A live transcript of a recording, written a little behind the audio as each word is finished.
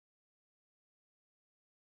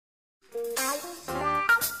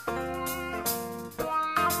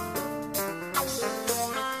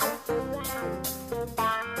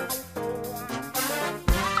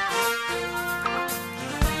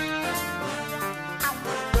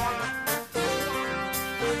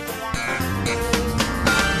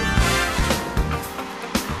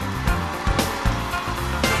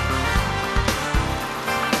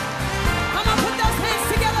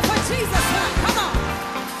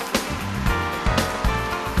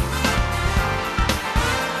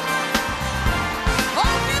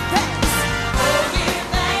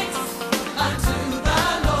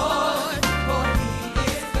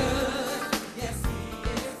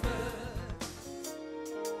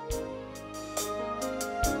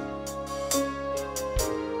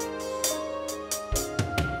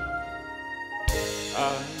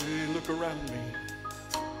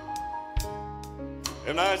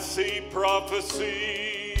And I see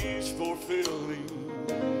prophecies fulfilling,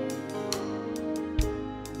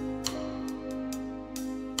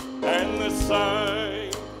 and the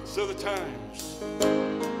signs of the times,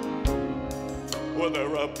 well,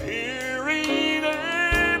 they're appearing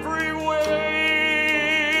everywhere.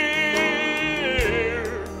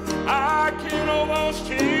 I can almost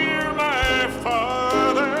hear my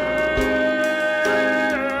Father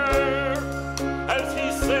as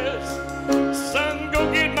he says, "Son,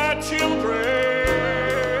 go get my children."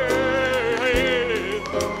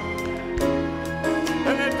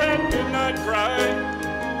 And at that midnight cry,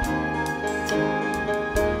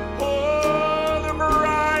 oh, the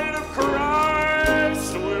bride of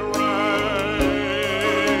Christ will rise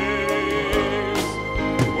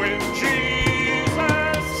when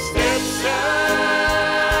Jesus steps out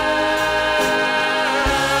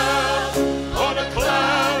on a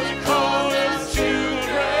cloud he called his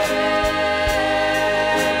children.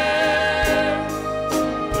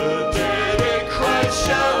 The dead in Christ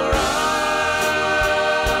shall rise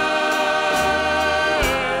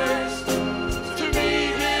to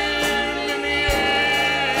meet him in the air.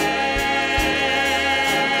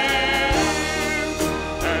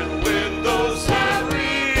 And when those that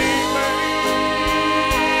remain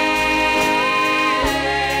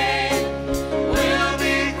will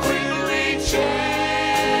be quickly changed.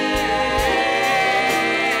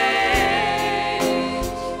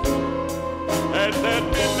 At that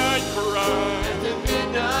midnight cry,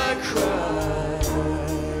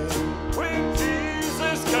 when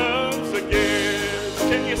Jesus comes again.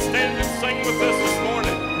 Can you stand and sing with us this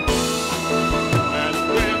morning? And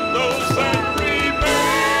when those that remain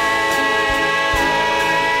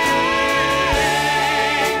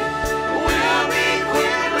will be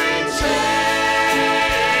quickly changed.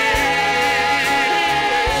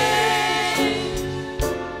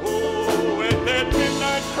 Oh, at that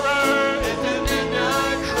midnight cry,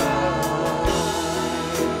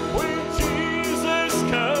 when Jesus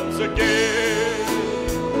comes again.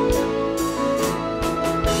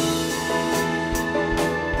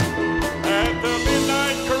 At the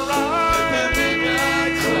midnight cry,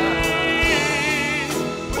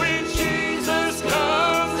 when Jesus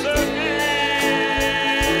comes again.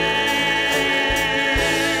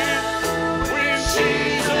 When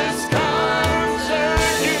Jesus comes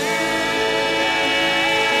again.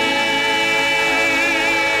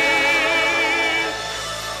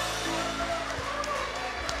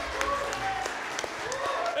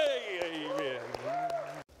 Hey, amen.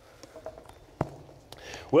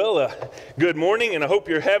 Well, good morning, and I hope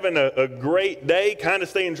you're having a great day, kind of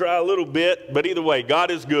staying dry a little bit, but either way, God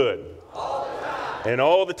is good. All the time. And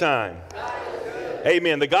all the time.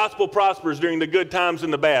 Amen. The gospel prospers during the good times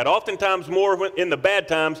and the bad. Oftentimes more in the bad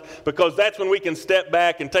times, because that's when we can step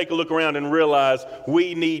back and take a look around and realize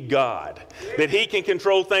we need God. That He can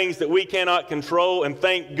control things that we cannot control, and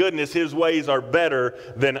thank goodness His ways are better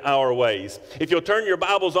than our ways. If you'll turn your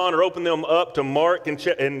Bibles on or open them up to Mark in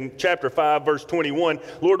chapter 5, verse 21,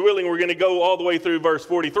 Lord willing, we're going to go all the way through verse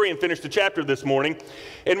 43 and finish the chapter this morning.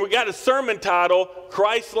 And we got a sermon title,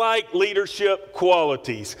 Christlike Leadership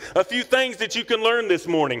Qualities. A few things that you can learn this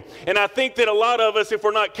morning. And I think that a lot of us, if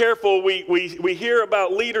we're not careful, we hear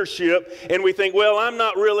about leadership and we think, well, I'm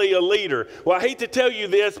not really a leader. Well, I hate to tell you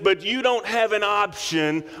this, but you don't have an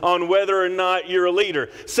option on whether or not you're a leader.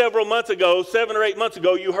 Several months ago, 7 or 8 months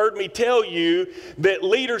ago, you heard me tell you that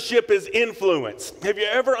leadership is influence. Have you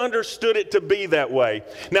ever understood it to be that way?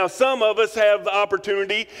 Now, some of us have the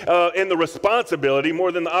opportunity and the responsibility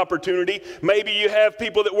more than the opportunity. Maybe you have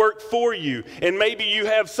people that work for you, and maybe you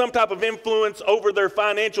have some type of influence over over their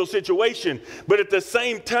financial situation. But at the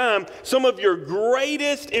same time, some of your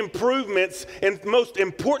greatest improvements and most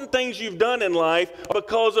important things you've done in life are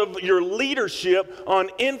because of your leadership on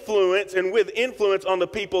influence and with influence on the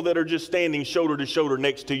people that are just standing shoulder to shoulder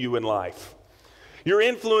next to you in life. You're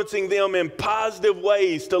influencing them in positive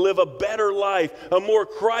ways to live a better life, a more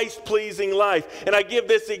Christ-pleasing life. And I give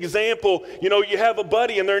this example, you have a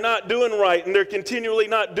buddy and they're not doing right and they're continually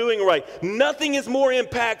not doing right. Nothing is more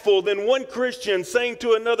impactful than one Christian saying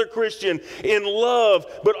to another Christian in love,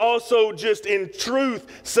 but also just in truth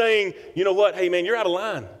saying, you know what, hey man, you're out of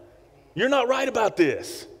line. You're not right about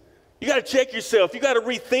this. You got to check yourself. You got to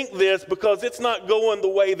rethink this because it's not going the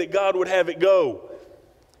way that God would have it go.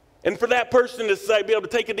 And for that person to say, be able to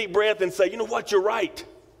take a deep breath and say, you know what, you're right.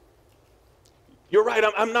 You're right,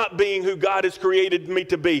 I'm not being who God has created me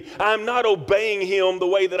to be. I'm not obeying him the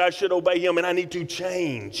way that I should obey him, and I need to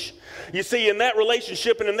change. You see, in that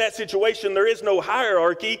relationship and in that situation, there is no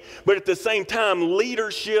hierarchy, but at the same time,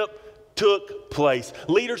 leadership took place.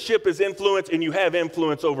 Leadership is influence, and you have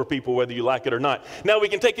influence over people whether you like it or not. Now we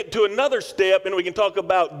can take it to another step, and we can talk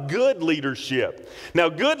about good leadership. Now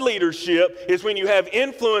good leadership is when you have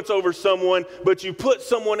influence over someone, but you put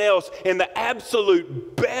someone else in the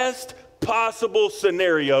absolute best possible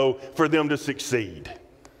scenario for them to succeed.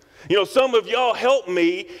 Some of y'all helped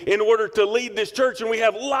me in order to lead this church, and we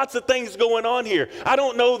have lots of things going on here. I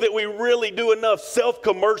don't know that we really do enough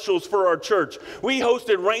self-commercials for our church. We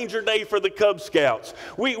hosted Ranger Day for the Cub Scouts.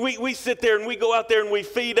 We sit there and we go out there and we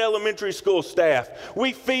feed elementary school staff.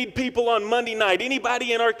 We feed people on Monday night.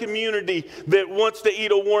 Anybody in our community that wants to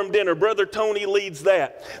eat a warm dinner, Brother Tony leads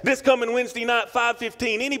that. This coming Wednesday night,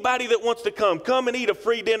 5:15, anybody that wants to come and eat a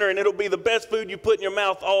free dinner, and it'll be the best food you put in your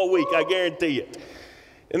mouth all week, I guarantee it.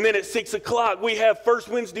 And then at 6 o'clock, we have First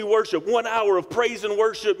Wednesday worship, 1 hour of praise and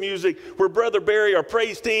worship music where Brother Barry, our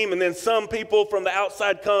praise team, and then some people from the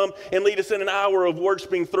outside come and lead us in an hour of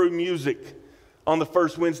worshiping through music on the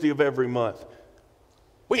first Wednesday of every month.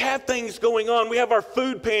 We have things going on. We have our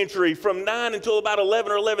food pantry from 9 until about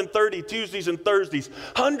 11 or 11:30, Tuesdays and Thursdays.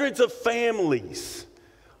 Hundreds of families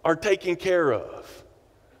are taken care of.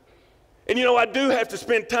 And I do have to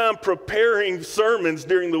spend time preparing sermons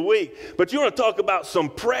during the week, but you want to talk about some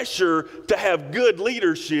pressure to have good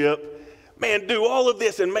leadership, man, do all of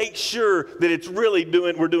this and make sure that it's really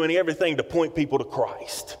we're doing everything to point people to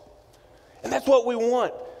Christ. And that's what we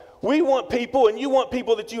want. We want people, and you want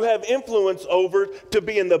people that you have influence over to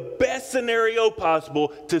be in the best scenario possible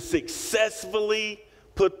to successfully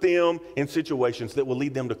put them in situations that will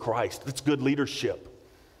lead them to Christ. That's good leadership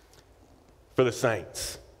for the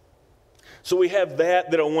saints. So we have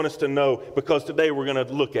that I want us to know, because today we're going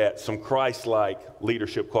to look at some Christ-like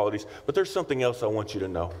leadership qualities. But there's something else I want you to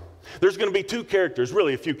know. There's going to be two characters,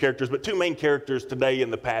 really a few characters, but two main characters today in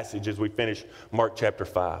the passage as we finish Mark chapter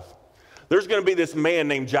 5. There's going to be this man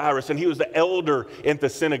named Jairus, and he was the elder in the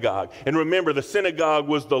synagogue. And remember, the synagogue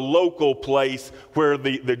was the local place where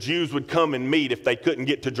the Jews would come and meet if they couldn't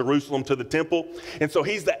get to Jerusalem to the temple. And so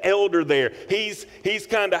he's the elder there. He's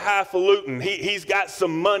kind of highfalutin. He's got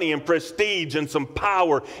some money and prestige and some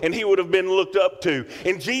power, and he would have been looked up to.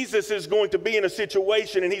 And Jesus is going to be in a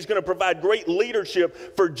situation, and he's going to provide great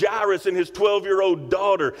leadership for Jairus and his 12-year-old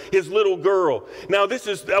daughter, his little girl. Now,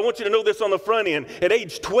 I want you to know this on the front end. At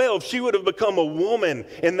age 12, she would have become a woman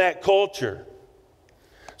in that culture.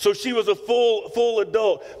 So she was a full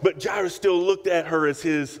adult, but Jairus still looked at her as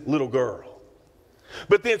his little girl.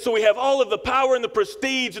 But then, so we have all of the power and the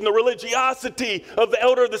prestige and the religiosity of the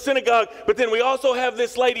elder of the synagogue, but then we also have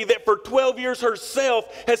this lady that for 12 years herself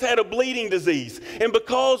has had a bleeding disease. And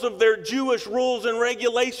because of their Jewish rules and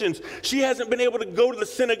regulations, she hasn't been able to go to the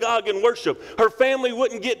synagogue and worship. Her family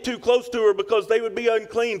wouldn't get too close to her because they would be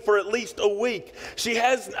unclean for at least a week. She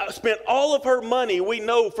has spent all of her money, we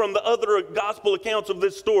know from the other gospel accounts of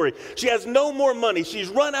this story. She has no more money. She's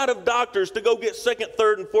run out of doctors to go get second,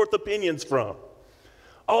 third, and fourth opinions from.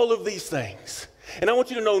 All of these things. And I want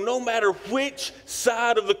you to know, no matter which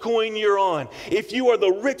side of the coin you're on, if you are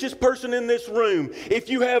the richest person in this room, if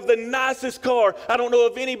you have the nicest car, I don't know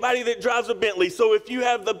of anybody that drives a Bentley, so if you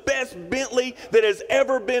have the best Bentley that has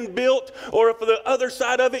ever been built, or if the other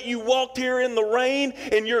side of it, you walked here in the rain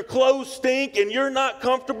and your clothes stink and you're not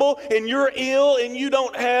comfortable and you're ill and you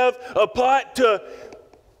don't have a pot to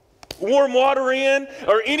warm water in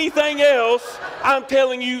or anything else, I'm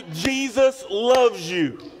telling you, Jesus loves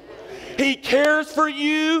you. He cares for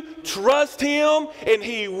you. Trust him, and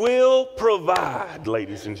he will provide,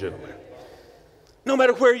 ladies and gentlemen. No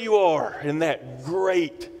matter where you are in that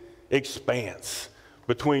great expanse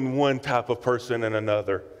between one type of person and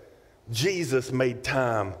another, Jesus made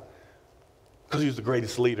time because he was the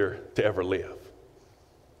greatest leader to ever live.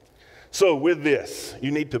 So with this,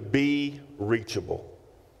 you need to be reachable,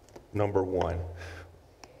 number one.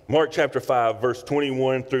 Mark chapter 5, verse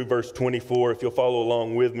 21 through verse 24, if you'll follow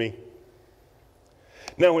along with me.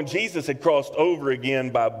 Now, when Jesus had crossed over again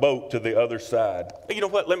by boat to the other side, you know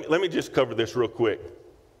what? Let me just cover this real quick.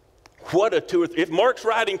 What a if Mark's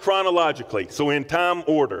writing chronologically, so in time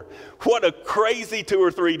order, what a crazy 2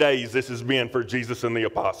 or 3 days this has been for Jesus and the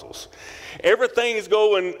apostles. Everything's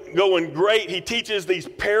going great. He teaches these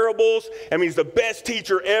parables. I mean, he's the best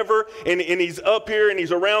teacher ever, and he's up here and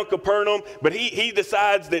he's around Capernaum, but he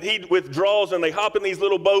decides that he withdraws, and they hop in these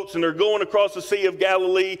little boats and they're going across the Sea of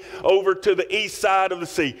Galilee over to the east side of the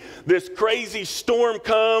sea. This crazy storm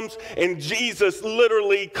comes, and Jesus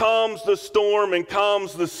literally calms the storm and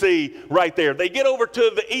calms the sea right there. They get over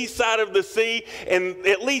to the east side of the sea, and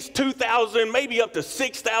at least 2,000, maybe up to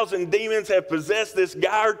 6,000 demons have possessed this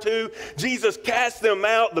guy or two. Jesus casts them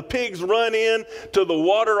out. The pigs run in to the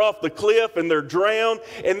water off the cliff, and they're drowned,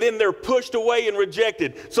 and then they're pushed away and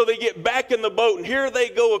rejected. So they get back in the boat, and here they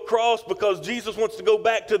go across because Jesus wants to go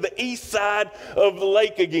back to the east side of the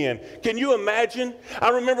lake again. Can you imagine? I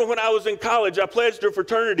remember when I was in college, I pledged a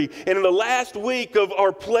fraternity, and in the last week of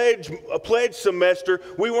our pledge semester,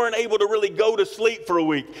 we weren't able to really go to sleep for a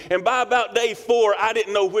week. And by about day 4, I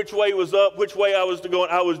didn't know which way was up, which way I was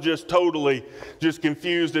going. I was just totally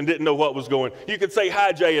confused and didn't know what was going. You could say,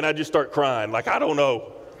 "Hi, Jay," and I just start crying. Like, I don't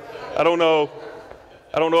know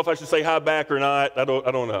if I should say hi back or not. I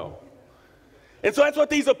don't know. And so that's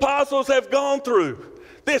what these apostles have gone through.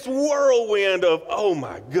 This whirlwind of, oh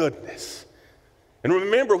my goodness. And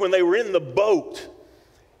remember when they were in the boat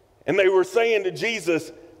and they were saying to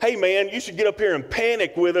Jesus, "Hey man, you should get up here and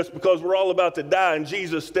panic with us because we're all about to die." And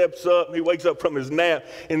Jesus steps up, he wakes up from his nap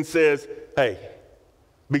and says, "Hey,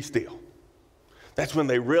 be still." That's when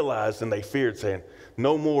they realized and they feared, saying,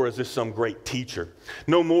 no more is this some great teacher.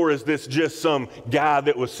 No more is this just some guy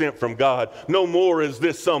that was sent from God. No more is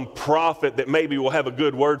this some prophet that maybe will have a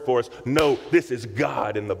good word for us. No, this is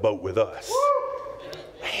God in the boat with us.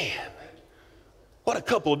 Man, what a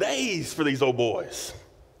couple of days for these old boys.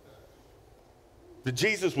 But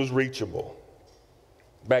Jesus was reachable.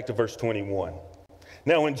 Back to verse 21.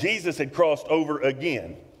 Now when Jesus had crossed over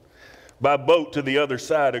again by boat to the other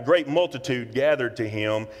side, a great multitude gathered to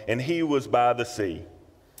him, and he was by the sea.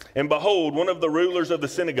 And behold, one of the rulers of the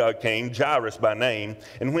synagogue came, Jairus by name,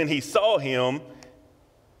 and when he saw him,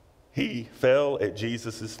 he fell at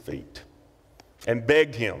Jesus' feet and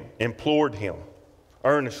begged him, implored him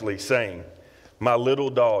earnestly, saying, "My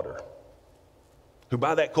little daughter," who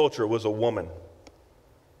by that culture was a woman,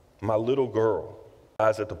 "my little girl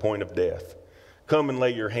lies at the point of death. Come and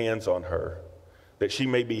lay your hands on her, that she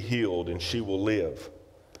may be healed and she will live."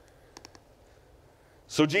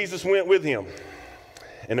 So Jesus went with him,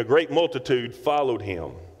 and a great multitude followed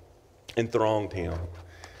him and thronged him.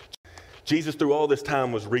 Jesus through all this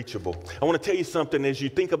time was reachable. I want to tell you something as you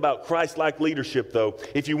think about Christ-like leadership though.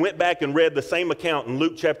 If you went back and read the same account in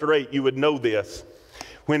Luke chapter 8, you would know this.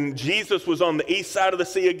 When Jesus was on the east side of the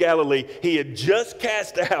Sea of Galilee, he had just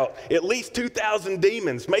cast out at least 2,000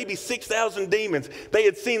 demons, maybe 6,000 demons. They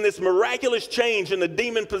had seen this miraculous change in the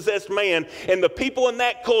demon-possessed man, and the people in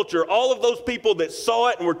that culture, all of those people that saw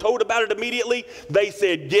it and were told about it immediately, they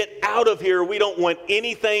said, "Get out of here. We don't want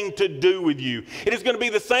anything to do with you." It is going to be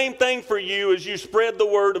the same thing for you as you spread the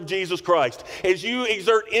word of Jesus Christ, as you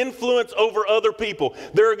exert influence over other people.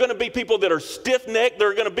 There are going to be people that are stiff-necked. There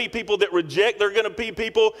are going to be people that reject. There are going to be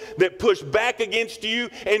people that push back against you,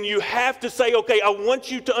 and you have to say, okay, I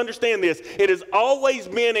want you to understand this. It has always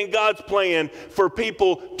been in God's plan for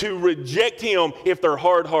people to reject him if their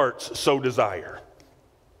hard hearts so desire.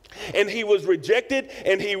 And he was rejected,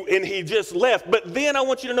 and he just left. But then I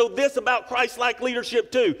want you to know this about Christ-like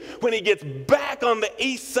leadership too. When he gets back on the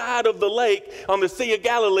east side of the lake, on the Sea of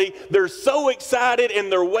Galilee, they're so excited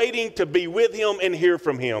and they're waiting to be with him and hear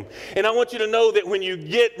from him. And I want you to know that when you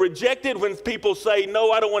get rejected, when people say,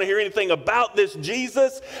 "No, I don't want to hear anything about this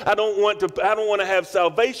Jesus. I don't want to have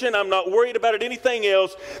salvation. I'm not worried about it, anything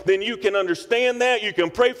else," then you can understand that. You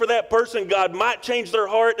can pray for that person. God might change their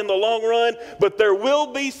heart in the long run, but there will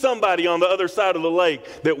be somebody on the other side of the lake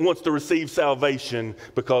that wants to receive salvation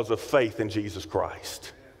because of faith in Jesus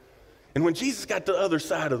Christ. And when Jesus got to the other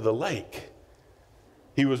side of the lake,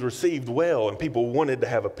 he was received well, and people wanted to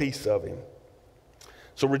have a piece of him.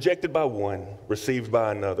 So rejected by one, received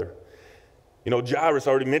by another. You know, Jairus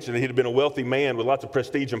already mentioned that he'd been a wealthy man with lots of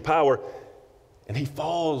prestige and power, and he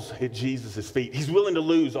falls at Jesus' feet. He's willing to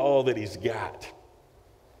lose all that he's got.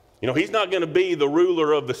 You know, he's not going to be the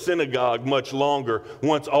ruler of the synagogue much longer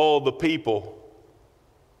once all the people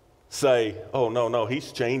say, "Oh, no,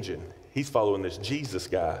 he's changing. He's following this Jesus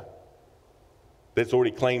guy." that's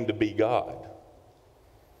already claimed to be God.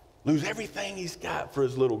 Lose everything he's got for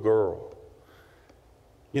his little girl.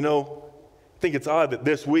 You know, I think it's odd that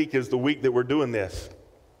this week is the week that we're doing this.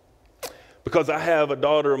 Because I have a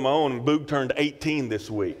daughter of my own, and Boog turned 18 this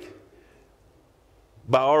week.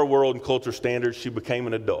 By our world and culture standards, she became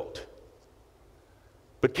an adult.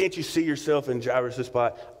 But can't you see yourself in Jairus'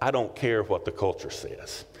 spot? I don't care what the culture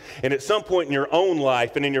says. And at some point in your own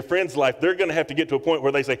life and in your friend's life, they're going to have to get to a point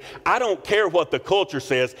where they say, I don't care what the culture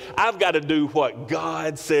says. I've got to do what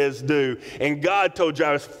God says do. And God told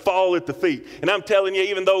Jairus, fall at the feet. And I'm telling you,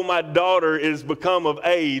 even though my daughter is become of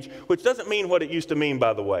age, which doesn't mean what it used to mean,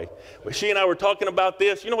 by the way. She and I were talking about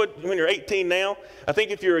this. You know what, when you're 18 now, I think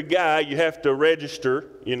if you're a guy, you have to register,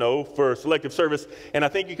 you know, for selective service. And I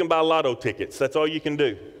think you can buy lotto tickets. That's all you can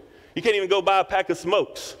do. You can't even go buy a pack of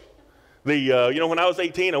smokes. You know, when I was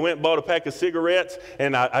 18, I went and bought a pack of cigarettes,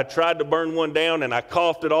 and I tried to burn one down, and I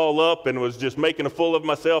coughed it all up and was just making a fool of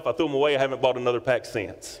myself. I threw them away. I haven't bought another pack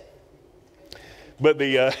since. But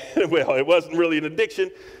well, it wasn't really an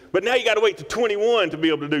addiction. But now you got to wait to 21 to be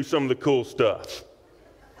able to do some of the cool stuff.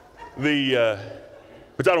 Which I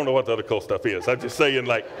don't know what the other cool stuff is. I'm just saying,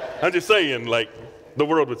 like the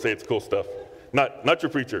world would say it's cool stuff. Not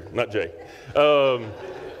your preacher, not Jay.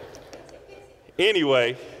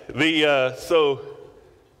 Anyway, so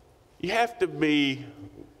you have to be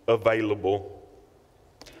available,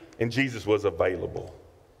 and Jesus was available.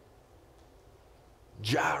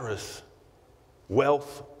 Jairus,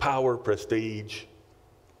 wealth, power, prestige.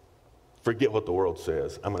 Forget what the world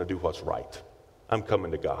says. I'm going to do what's right. I'm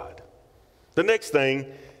coming to God. The next thing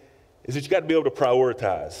is that you got to be able to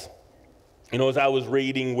prioritize. You know, as I was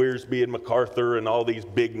reading Wiersbe and MacArthur and all these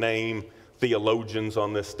big name theologians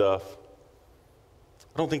on this stuff,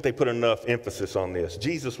 I don't think they put enough emphasis on this.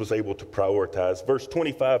 Jesus was able to prioritize. Verse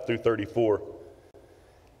 25 through 34.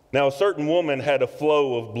 Now a certain woman had a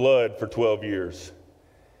flow of blood for 12 years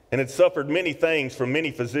and had suffered many things from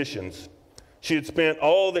many physicians. She had spent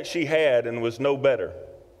all that she had and was no better,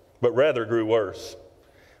 but rather grew worse.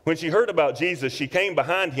 When she heard about Jesus, she came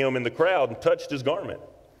behind him in the crowd and touched his garment.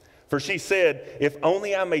 For she said, if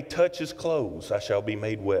only I may touch his clothes, I shall be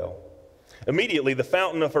made well. Immediately the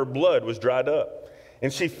fountain of her blood was dried up.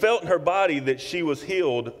 And she felt in her body that she was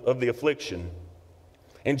healed of the affliction.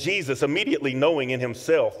 And Jesus, immediately knowing in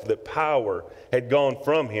himself that power had gone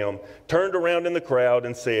from him, turned around in the crowd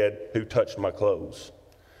and said, who touched my clothes?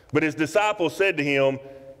 But his disciples said to him,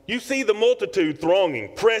 you see the multitude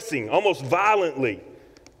thronging, pressing almost violently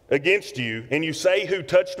against you, and you say, who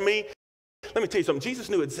touched me? Let me tell you something. Jesus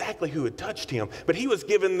knew exactly who had touched him, but he was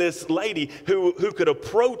given this lady who could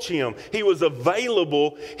approach him. He was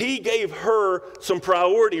available. He gave her some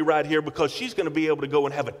priority right here because she's going to be able to go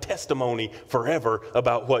and have a testimony forever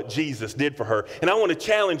about what Jesus did for her. And I want to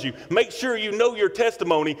challenge you. Make sure you know your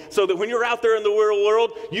testimony so that when you're out there in the real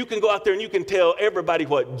world, you can go out there and you can tell everybody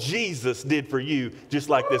what Jesus did for you, just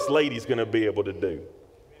like this lady's going to be able to do.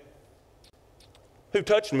 Who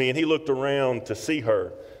touched me? And he looked around to see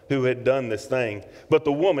her who had done this thing. But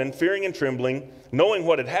the woman, fearing and trembling, knowing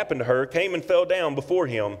what had happened to her, came and fell down before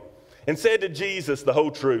him and said to Jesus the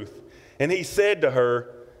whole truth. And he said to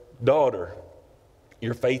her, daughter,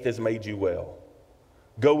 your faith has made you well.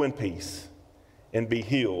 Go in peace and be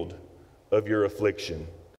healed of your affliction.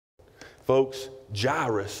 Folks,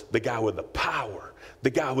 Jairus, the guy with the power, the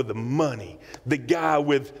guy with the money, the guy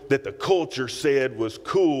that the culture said was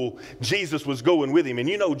cool, Jesus was going with him. And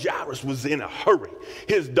you know, Jairus was in a hurry.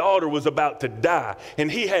 His daughter was about to die,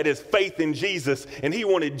 and he had his faith in Jesus, and he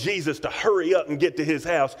wanted Jesus to hurry up and get to his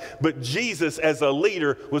house. But Jesus, as a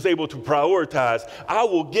leader, was able to prioritize. I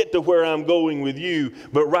will get to where I'm going with you,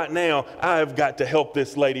 but right now, I've got to help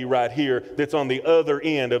this lady right here that's on the other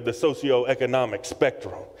end of the socioeconomic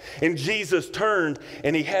spectrum. And Jesus turned,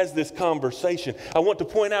 and he has this conversation. I want to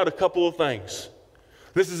point out a couple of things.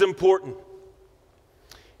 This is important.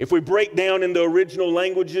 If we break down in the original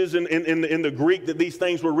languages in the Greek that these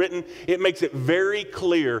things were written, it makes it very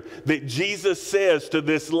clear that Jesus says to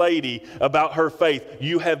this lady about her faith,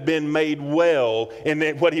 you have been made well. And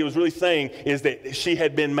that what he was really saying is that she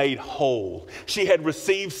had been made whole. She had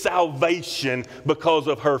received salvation because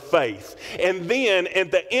of her faith. And then at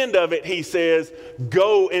the end of it, he says,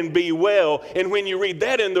 go and be well. And when you read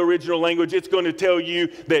that in the original language, it's going to tell you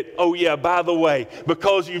that, oh yeah, by the way,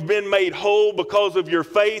 because you've been made whole because of your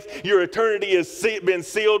faith, your eternity has been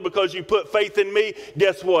sealed because you put faith in me.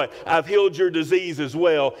 Guess what? I've healed your disease as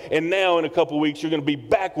well. And now in a couple of weeks, you're going to be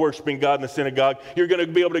back worshiping God in the synagogue. You're going to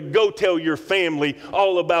be able to go tell your family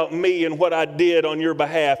all about me and what I did on your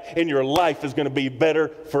behalf. And your life is going to be better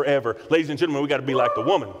forever. Ladies and gentlemen, we got to be like the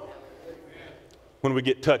woman when we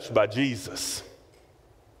get touched by Jesus.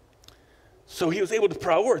 So he was able to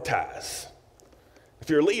prioritize. If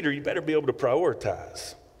you're a leader, you better be able to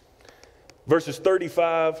prioritize. Verses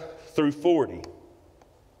 35 through 40.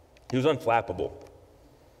 He was unflappable.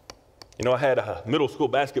 You know, I had a middle school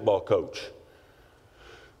basketball coach.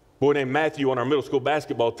 A boy named Matthew on our middle school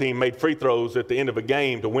basketball team made free throws at the end of a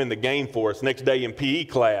game to win the game for us. Next day in PE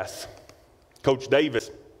class, Coach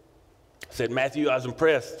Davis said, Matthew, I was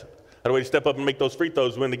impressed. How do we step up and make those free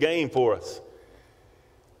throws, win the game for us?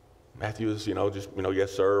 Matthew was,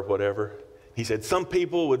 yes, sir, whatever. He said, some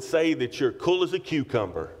people would say that you're cool as a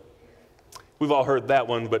cucumber. We've all heard that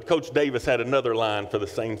one, but Coach Davis had another line for the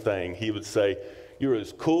same thing. He would say, you're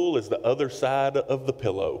as cool as the other side of the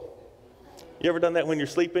pillow. You ever done that when you're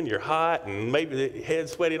sleeping? You're hot and maybe the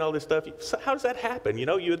head's sweaty and all this stuff. How does that happen?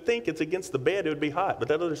 You would think it's against the bed, it would be hot, but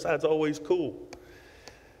that other side's always cool.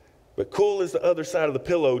 But cool as the other side of the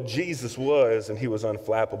pillow, Jesus was, and he was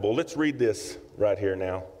unflappable. Let's read this right here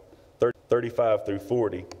now, 35 through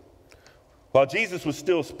 40. While Jesus was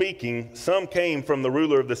still speaking, some came from the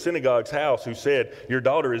ruler of the synagogue's house who said, your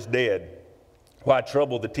daughter is dead. Why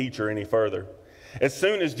trouble the teacher any further? As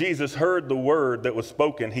soon as Jesus heard the word that was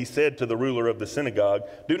spoken, he said to the ruler of the synagogue,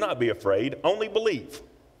 do not be afraid, only believe.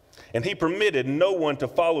 And he permitted no one to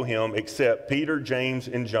follow him except Peter, James,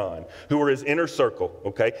 and John, who were his inner circle,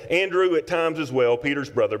 okay? Andrew at times as well, Peter's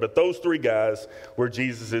brother, but those three guys were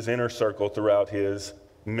Jesus' inner circle throughout his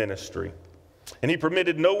ministry. And he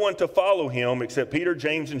permitted no one to follow him except Peter,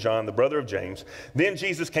 James, and John, the brother of James. Then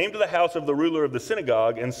Jesus came to the house of the ruler of the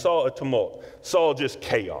synagogue and saw a tumult, saw just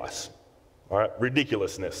chaos. All right,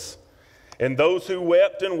 ridiculousness. And those who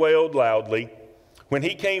wept and wailed loudly, when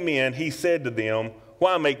he came in, he said to them,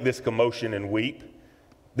 why make this commotion and weep?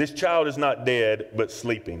 This child is not dead, but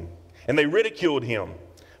sleeping. And they ridiculed him.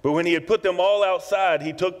 But when he had put them all outside,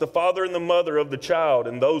 he took the father and the mother of the child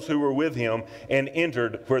and those who were with him and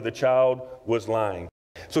entered where the child was lying.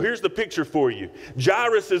 So here's the picture for you.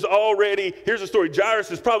 Jairus is already, here's the story.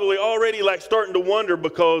 Jairus is probably already starting to wonder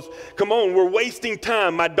because, come on, we're wasting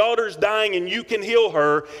time. My daughter's dying and you can heal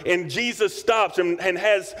her. And Jesus stops and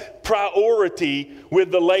has priority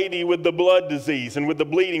with the lady with the blood disease and with the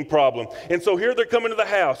bleeding problem. And so here they're coming to the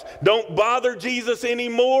house. Don't bother Jesus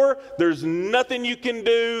anymore. There's nothing you can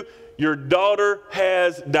do. Your daughter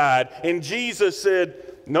has died. And Jesus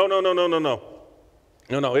said, no.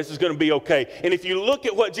 No, this is going to be okay. And if you look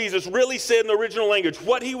at what Jesus really said in the original language,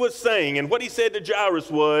 what he was saying and what he said to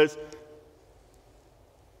Jairus was,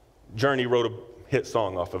 Journey wrote a hit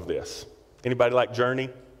song off of this. Anybody like Journey,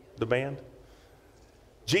 the band?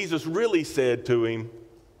 Jesus really said to him,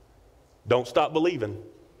 don't stop believing.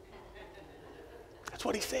 That's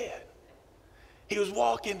what he said. He was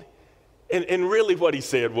walking, and really what he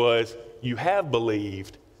said was, you have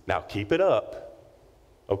believed, now keep it up,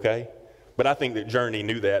 okay? But I think that Journey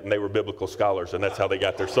knew that, and they were biblical scholars, and that's how they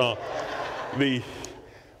got their song.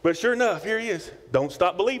 But sure enough, here he is. Don't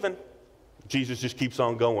stop believing. Jesus just keeps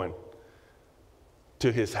on going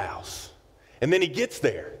to his house. And then he gets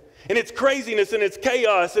there. And it's craziness and it's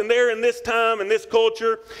chaos. And there in this time, in this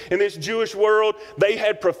culture, in this Jewish world, they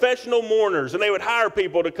had professional mourners. And they would hire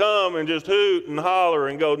people to come and just hoot and holler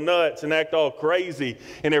and go nuts and act all crazy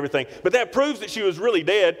and everything. But that proves that she was really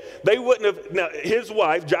dead. They wouldn't have, now his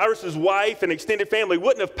wife, Jairus' wife and extended family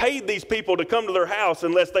wouldn't have paid these people to come to their house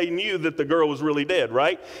unless they knew that the girl was really dead,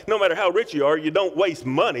 right? No matter how rich you are, you don't waste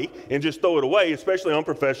money and just throw it away, especially on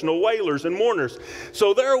professional wailers and mourners.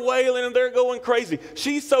 So they're wailing and they're going crazy.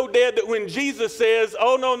 She's so dead that when Jesus says,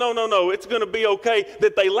 oh, no, it's going to be okay,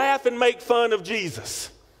 that they laugh and make fun of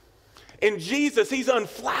Jesus. And Jesus, he's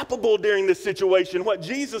unflappable during this situation. What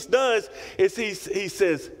Jesus does is he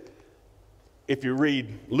says, if you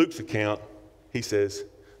read Luke's account, he says,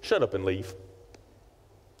 shut up and leave.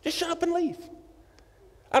 Just shut up and leave.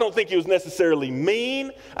 I don't think he was necessarily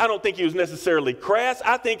mean. I don't think he was necessarily crass.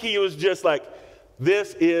 I think he was just like,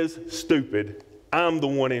 this is stupid. I'm the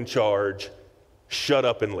one in charge. Shut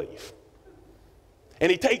up and leave.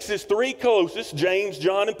 And he takes his three closest, James,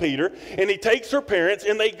 John, and Peter, and he takes her parents,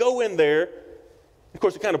 and they go in there. Of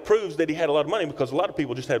course, it kind of proves that he had a lot of money because a lot of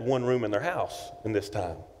people just had one room in their house in this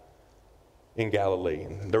time in Galilee.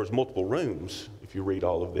 And there was multiple rooms, if you read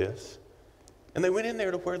all of this. And they went in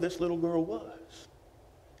there to where this little girl was.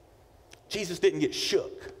 Jesus didn't get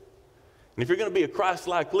shook. And if you're going to be a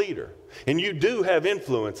Christ-like leader, and you do have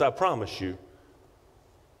influence, I promise you,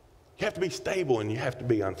 you have to be stable and you have to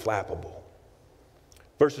be unflappable.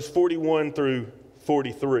 Verses 41 through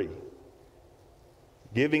 43.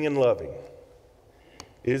 Giving and loving.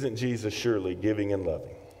 Isn't Jesus surely giving and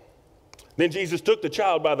loving? Then Jesus took the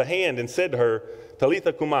child by the hand and said to her,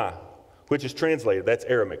 Talitha Kumai, which is translated, that's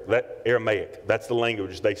Aramaic. That's the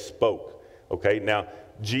language they spoke Okay, now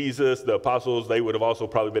Jesus, the apostles, they would have also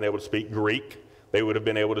probably been able to speak Greek. They would have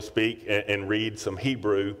been able to speak and read some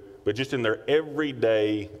Hebrew, but just in their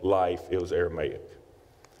everyday life, it was Aramaic,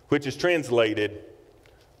 which is translated,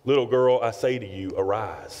 little girl, I say to you,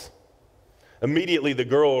 arise. Immediately the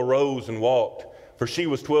girl arose and walked, for she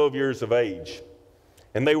was 12 years of age,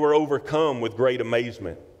 and they were overcome with great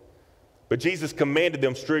amazement. But Jesus commanded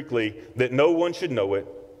them strictly that no one should know it,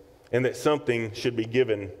 and that something should be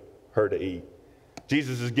given her to eat.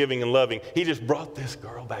 Jesus is giving and loving. He just brought this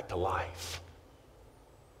girl back to life.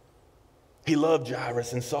 He loved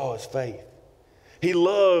Jairus and saw his faith. He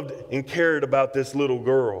loved and cared about this little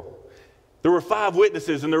girl. There were 5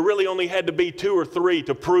 witnesses, and there really only had to be 2 or 3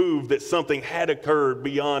 to prove that something had occurred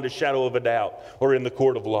beyond a shadow of a doubt or in the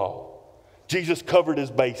court of law. Jesus covered his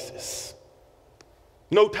bases.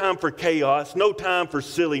 No time for chaos, no time for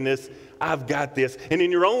silliness. I've got this. And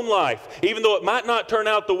in your own life, even though it might not turn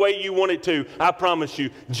out the way you want it to, I promise you,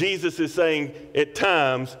 Jesus is saying at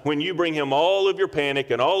times when you bring him all of your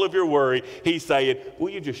panic and all of your worry, he's saying, will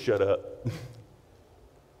you just shut up?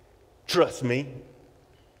 Trust me.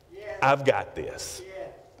 Yeah. I've got this. Yeah.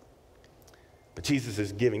 But Jesus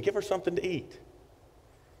is giving. Give her something to eat.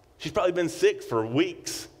 She's probably been sick for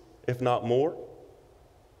weeks, if not more.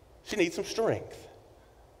 She needs some strength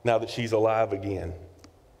now that she's alive again.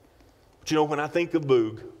 But you know, when I think of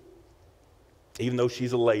Boog, even though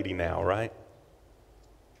she's a lady now, right?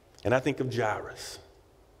 And I think of Jairus,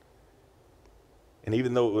 and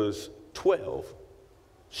even though it was 12,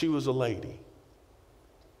 she was a lady.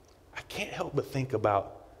 I can't help but think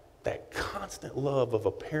about that constant love of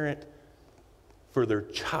a parent for their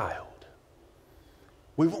child.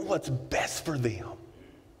 We want what's best for them.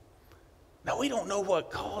 Now, we don't know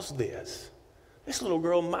what caused this. This little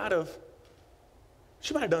girl might have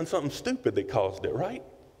done something stupid that caused it, right?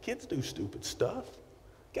 Kids do stupid stuff.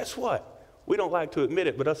 Guess what? We don't like to admit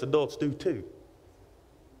it, but us adults do too.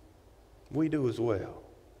 We do as well.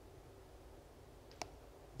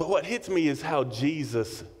 But what hits me is how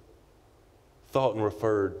Jesus thought and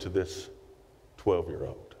referred to this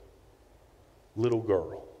 12-year-old. Little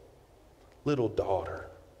girl, little daughter.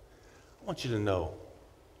 I want you to know,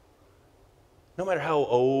 no matter how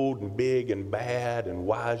old and big and bad and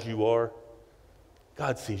wise you are,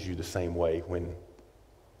 God sees you the same way when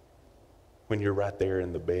you're right there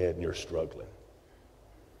in the bed and you're struggling.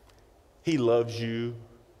 He loves you.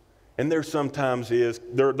 And there sometimes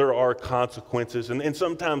there are consequences. And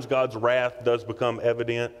sometimes God's wrath does become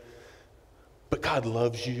evident. But God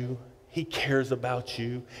loves you. He cares about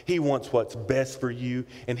you. He wants what's best for you.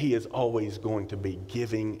 And he is always going to be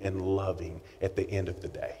giving and loving at the end of the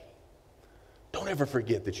day. Don't ever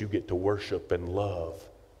forget that you get to worship and love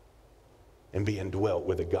and be indwelt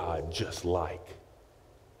with a God just like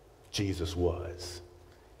Jesus was.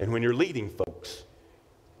 And when you're leading folks,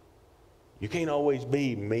 you can't always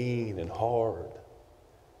be mean and hard.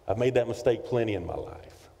 I've made that mistake plenty in my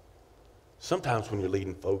life. Sometimes when you're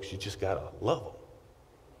leading folks, you just got to love them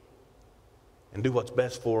and do what's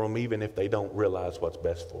best for them, even if they don't realize what's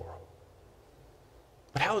best for them.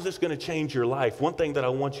 But how is this going to change your life? One thing that I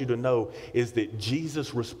want you to know is that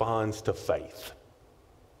Jesus responds to faith.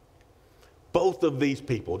 Both of these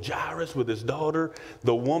people, Jairus with his daughter,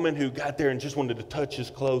 the woman who got there and just wanted to touch his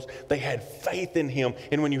clothes, they had faith in him.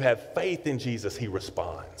 And when you have faith in Jesus, he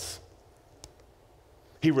responds.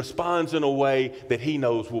 He responds in a way that he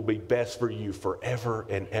knows will be best for you forever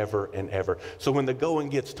and ever and ever. So when the going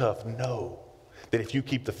gets tough, know that if you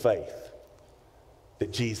keep the faith,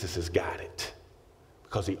 that Jesus has got it.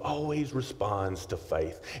 Because he always responds to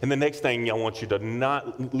faith. And the next thing I want you to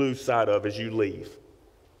not lose sight of as you leave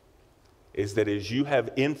is that as you have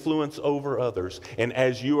influence over others and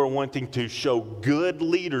as you are wanting to show good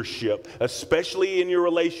leadership, especially in your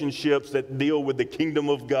relationships that deal with the kingdom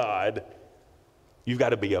of God, you've got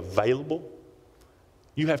to be available.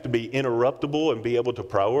 You have to be interruptible and be able to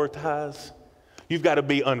prioritize. You've got to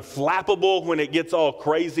be unflappable when it gets all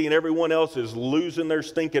crazy and everyone else is losing their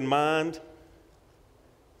stinking mind.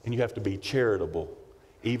 And you have to be charitable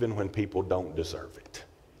even when people don't deserve it.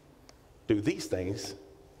 Do these things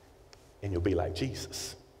and you'll be like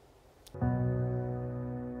Jesus. The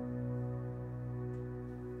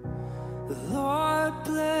Lord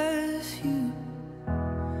bless you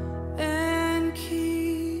and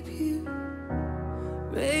keep you.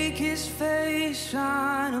 Make his face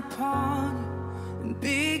shine upon you and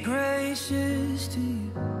be gracious to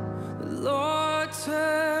you. The Lord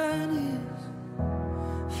turn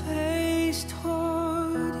his face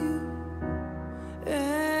toward you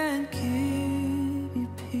and give you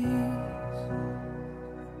peace.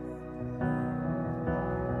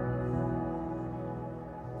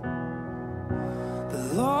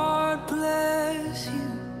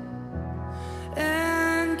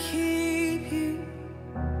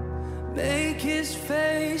 his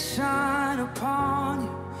face shine upon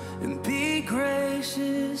you and be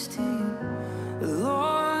gracious to you.